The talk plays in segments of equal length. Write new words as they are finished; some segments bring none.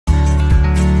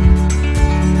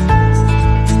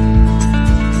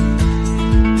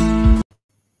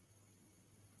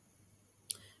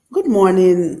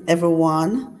morning,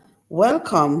 everyone.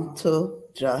 Welcome to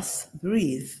Just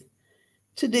Breathe.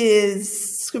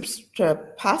 Today's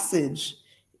scripture passage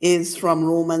is from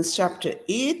Romans chapter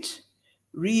 8,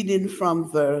 reading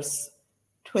from verse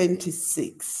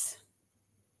 26.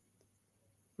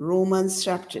 Romans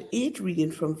chapter 8,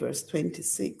 reading from verse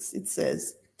 26. It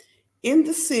says, "In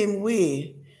the same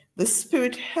way, the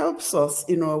Spirit helps us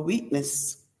in our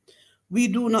weakness. We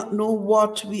do not know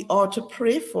what we ought to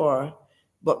pray for,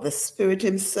 but the Spirit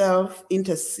Himself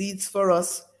intercedes for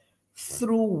us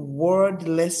through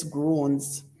wordless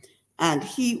groans. And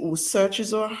He who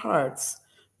searches our hearts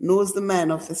knows the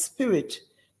mind of the Spirit,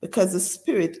 because the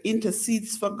Spirit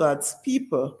intercedes for God's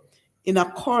people in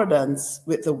accordance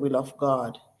with the will of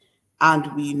God.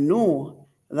 And we know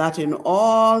that in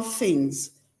all things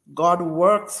God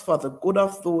works for the good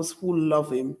of those who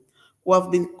love Him, who have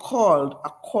been called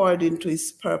according to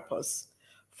His purpose.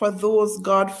 For those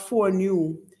God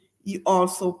foreknew, He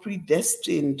also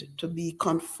predestined to be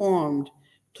conformed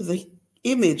to the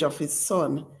image of His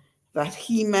Son, that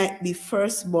He might be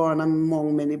firstborn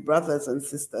among many brothers and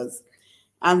sisters.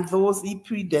 And those He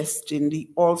predestined,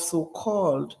 He also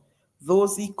called.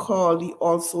 Those He called, He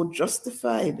also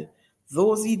justified.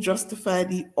 Those He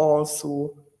justified, He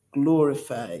also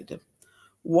glorified.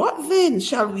 What then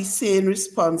shall we say in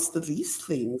response to these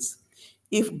things?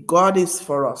 If God is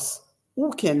for us,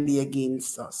 who can be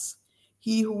against us?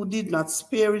 He who did not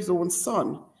spare His own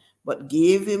Son, but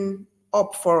gave Him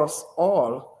up for us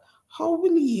all, how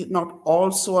will He not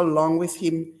also along with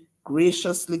Him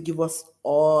graciously give us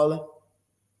all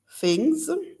things?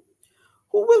 Who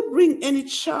will bring any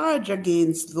charge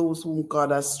against those whom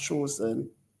God has chosen?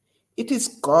 It is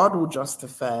God who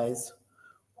justifies.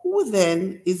 Who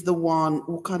then is the one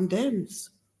who condemns?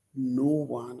 No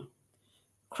one.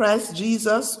 Christ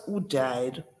Jesus, who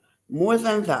died, more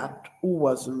than that, who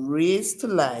was raised to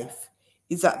life,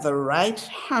 is at the right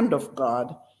hand of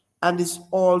God and is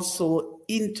also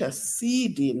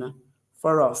interceding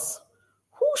for us.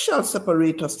 Who shall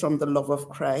separate us from the love of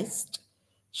Christ?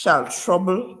 Shall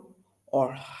trouble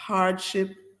or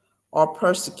hardship or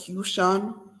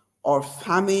persecution or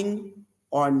famine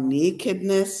or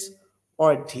nakedness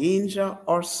or danger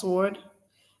or sword?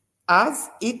 As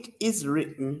it is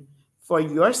written, for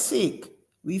your sake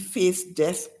we face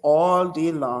death all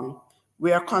day long.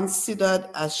 We are considered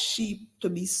as sheep to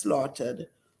be slaughtered.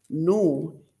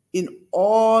 No, in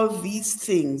all these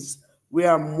things we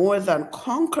are more than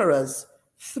conquerors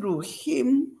through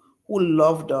Him who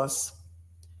loved us.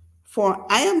 For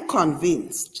I am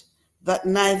convinced that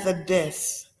neither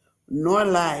death nor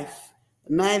life,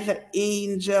 neither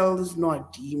angels nor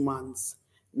demons,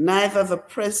 neither the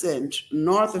present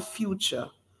nor the future,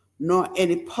 nor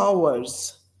any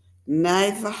powers,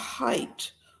 neither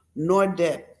height nor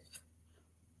depth,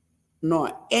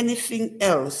 nor anything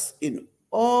else in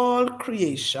all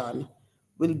creation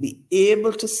will be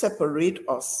able to separate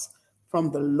us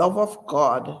from the love of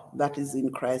God that is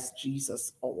in Christ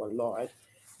Jesus our Lord.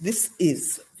 This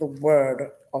is the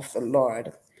word of the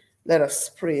Lord. Let us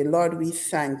pray. Lord, we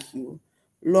thank you.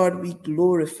 Lord, we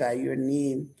glorify your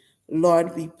name.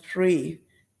 Lord, we pray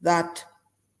that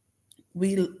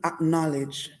we'll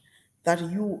acknowledge that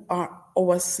you are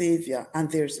our Savior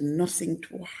and there's nothing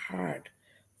too hard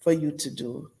for you to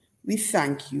do. We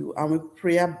thank you and we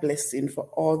pray a blessing for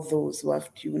all those who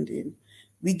have tuned in.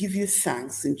 We give you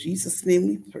thanks. In Jesus' name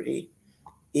we pray.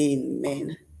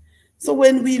 Amen. So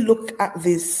when we look at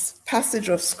this passage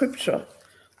of scripture,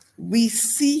 we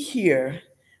see here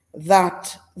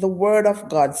that the word of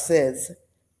God says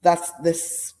that the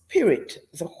Spirit,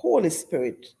 the Holy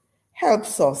Spirit,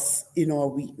 helps us in our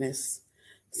weakness.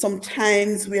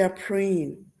 Sometimes we are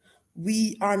praying.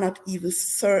 We are not even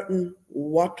certain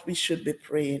what we should be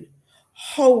praying,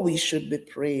 how we should be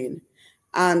praying.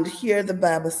 And here the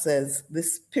Bible says the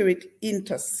Spirit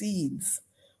intercedes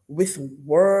with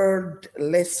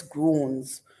wordless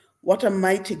groans. What a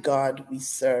mighty God we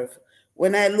serve.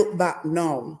 When I look back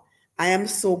now, I am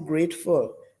so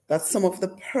grateful that some of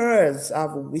the prayers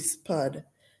I've whispered,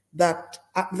 that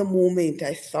at the moment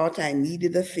I thought I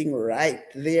needed a thing right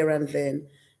there and then.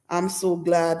 I'm so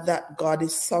glad that God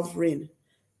is sovereign.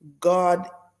 God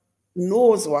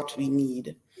knows what we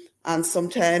need. And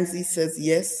sometimes He says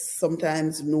yes,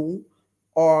 sometimes no,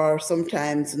 or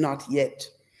sometimes not yet.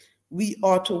 We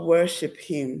ought to worship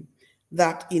Him,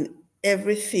 that in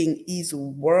everything He's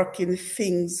working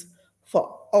things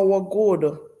for our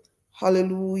good.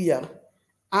 Hallelujah.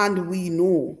 And we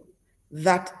know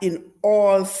that in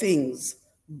all things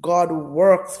God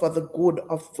works for the good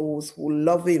of those who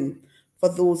love Him, for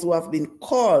those who have been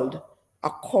called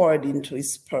according to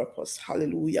His purpose.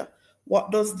 Hallelujah.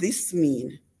 What does this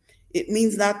mean? It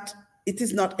means that it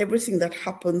is not everything that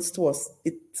happens to us,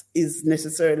 it is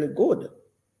necessarily good.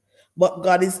 But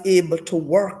God is able to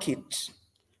work it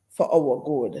for our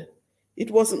good.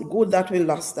 It wasn't good that we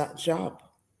lost that job.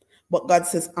 But God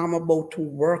says, I'm about to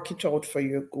work it out for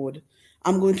your good.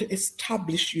 I'm going to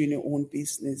establish you in your own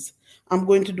business. I'm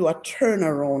going to do a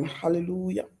turnaround.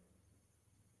 Hallelujah.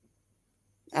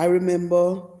 I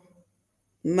remember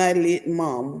my late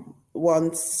mom,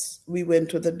 once we went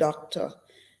to the doctor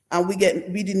and we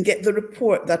didn't get the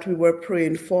report that we were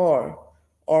praying for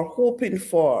or hoping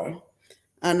for.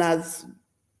 And as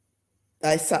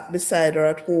I sat beside her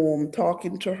at home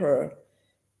talking to her,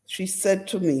 she said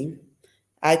to me,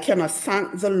 I cannot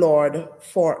thank the Lord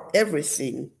for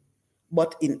everything,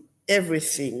 but in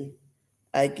everything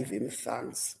I give him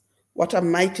thanks. What a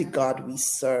mighty God we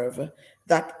serve,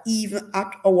 that even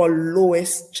at our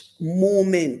lowest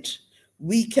moment,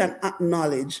 we can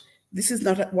acknowledge this is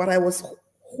not what I was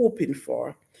hoping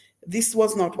for. This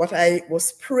was not what I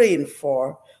was praying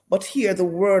for. But here the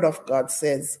word of God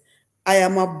says, I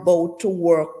am about to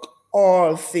work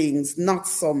all things, not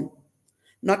some,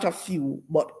 not a few,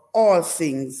 but all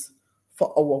things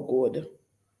for our good.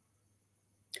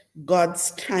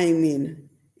 God's timing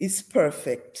is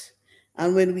perfect.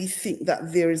 And when we think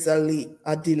that there is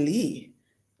a delay,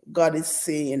 God is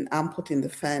saying, I'm putting the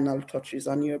final touches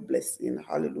on your blessing.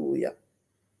 Hallelujah.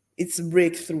 It's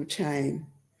breakthrough time.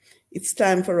 It's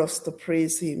time for us to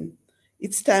praise him.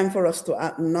 It's time for us to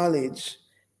acknowledge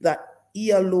that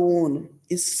he alone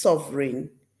is sovereign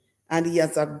and he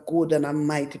has a good and a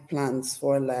mighty plans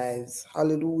for our lives.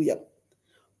 Hallelujah.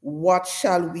 What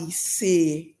shall we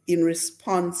say in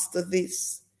response to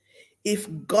this? If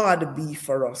God be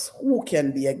for us, who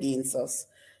can be against us?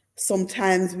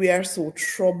 Sometimes we are so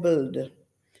troubled.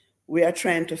 We are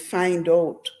trying to find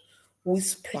out who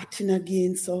is plotting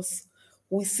against us,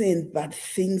 who is saying bad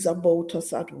things about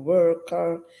us at work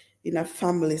or in a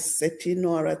family setting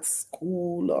or at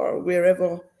school or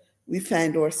wherever we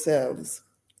find ourselves.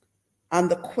 And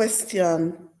the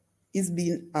question is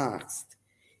being asked,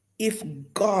 if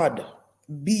God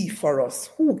be for us,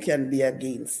 who can be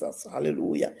against us?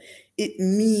 Hallelujah. It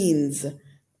means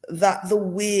that the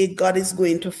way God is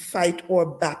going to fight our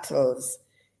battles,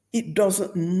 it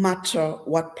doesn't matter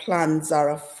what plans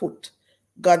are afoot.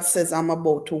 God says, I'm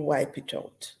about to wipe it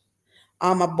out.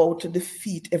 I'm about to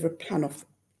defeat every plan of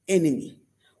enemy.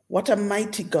 What a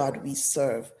mighty God we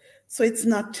serve. So it's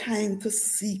not time to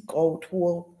seek out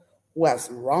who has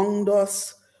wronged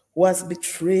us, who has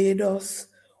betrayed us,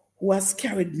 who has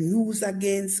carried news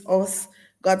against us.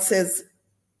 God says,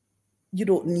 you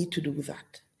don't need to do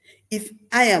that. If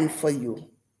I am for you,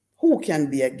 who can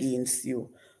be against you?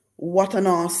 What an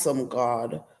awesome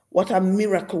God. What a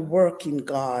miracle working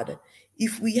God.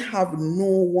 If we have no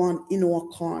one in our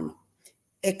corner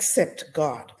except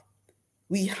God,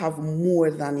 we have more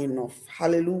than enough.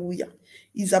 Hallelujah.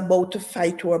 He's about to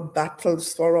fight our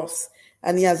battles for us,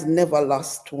 and he has never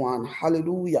lost one.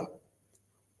 Hallelujah.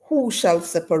 Who shall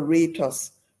separate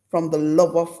us from the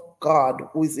love of God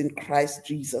who is in Christ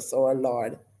Jesus our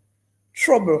Lord?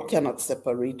 Trouble cannot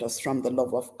separate us from the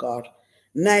love of God,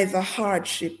 neither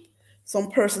hardship. Some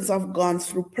persons have gone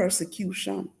through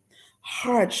persecution,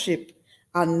 hardship,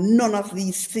 and none of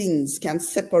these things can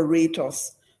separate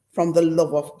us from the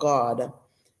love of God.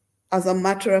 As a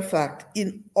matter of fact,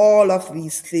 in all of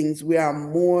these things, we are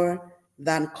more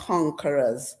than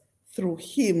conquerors through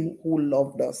him who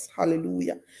loved us.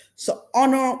 Hallelujah. So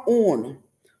on our own,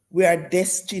 we are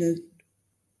destined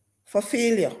for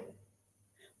failure.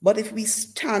 But if we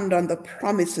stand on the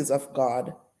promises of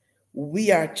God,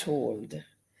 we are told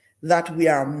that we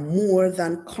are more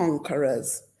than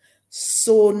conquerors.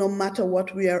 So no matter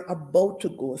what we are about to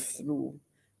go through,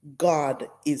 God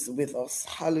is with us.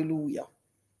 Hallelujah.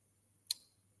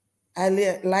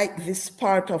 I like this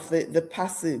part of the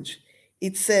passage.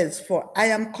 It says, for I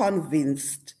am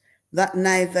convinced that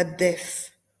neither death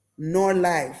nor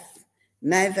life,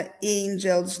 neither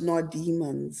angels nor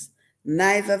demons,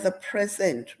 neither the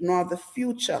present nor the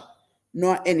future,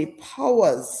 nor any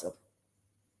powers,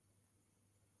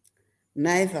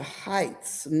 neither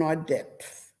heights nor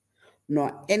depth,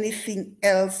 nor anything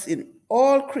else in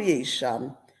all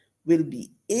creation will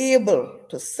be able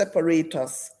to separate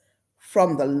us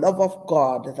from the love of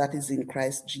God that is in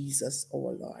Christ Jesus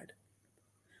our Lord.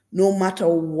 No matter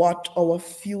what our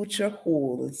future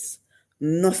holds,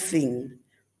 nothing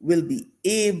will be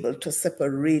able to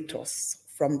separate us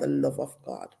from the love of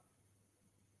God.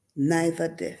 Neither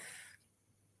death,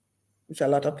 which a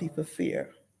lot of people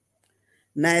fear,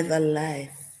 neither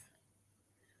life,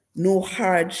 no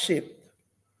hardship,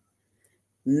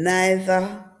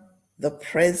 neither the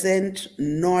present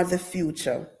nor the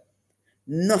future.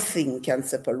 Nothing can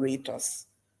separate us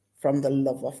from the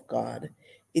love of God.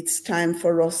 It's time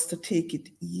for us to take it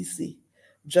easy,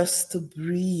 just to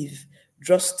breathe,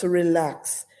 just to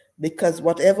relax, because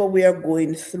whatever we are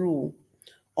going through,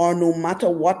 or no matter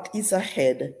what is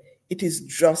ahead, it is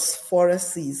just for a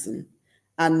season,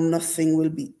 and nothing will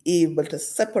be able to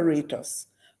separate us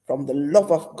from the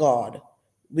love of God,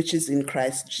 which is in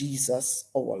Christ Jesus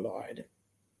our Lord.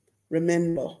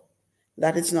 Remember,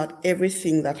 that is not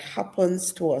everything that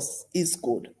happens to us is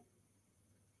good.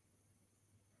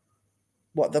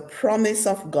 But the promise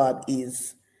of God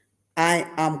is, I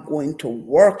am going to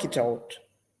work it out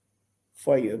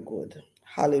for your good.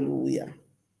 Hallelujah.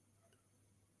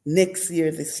 Next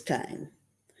year, this time,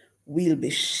 we'll be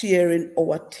sharing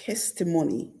our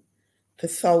testimony to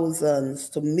thousands,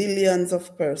 to millions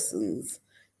of persons,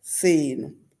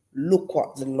 saying, look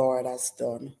what the Lord has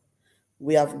done.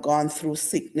 We have gone through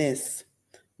sickness,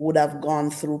 would have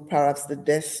gone through perhaps the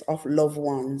death of loved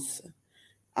ones,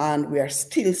 and we are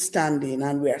still standing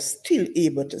and we are still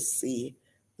able to say,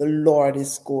 the Lord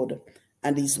is good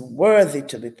and is worthy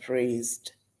to be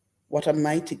praised. What a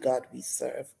mighty God we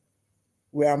serve.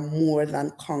 We are more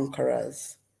than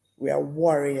conquerors. We are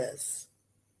warriors,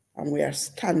 and we are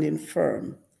standing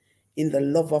firm in the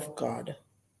love of God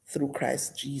through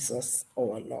Christ Jesus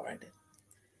our Lord.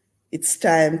 It's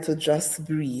time to just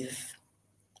breathe.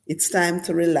 It's time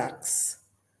to relax,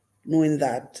 knowing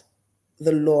that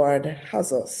the Lord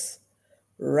has us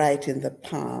right in the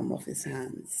palm of his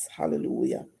hands.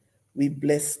 Hallelujah. We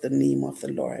bless the name of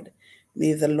the Lord.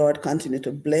 May the Lord continue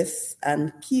to bless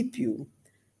and keep you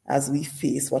as we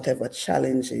face whatever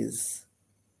challenges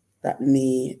that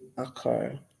may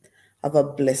occur. Have a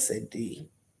blessed day.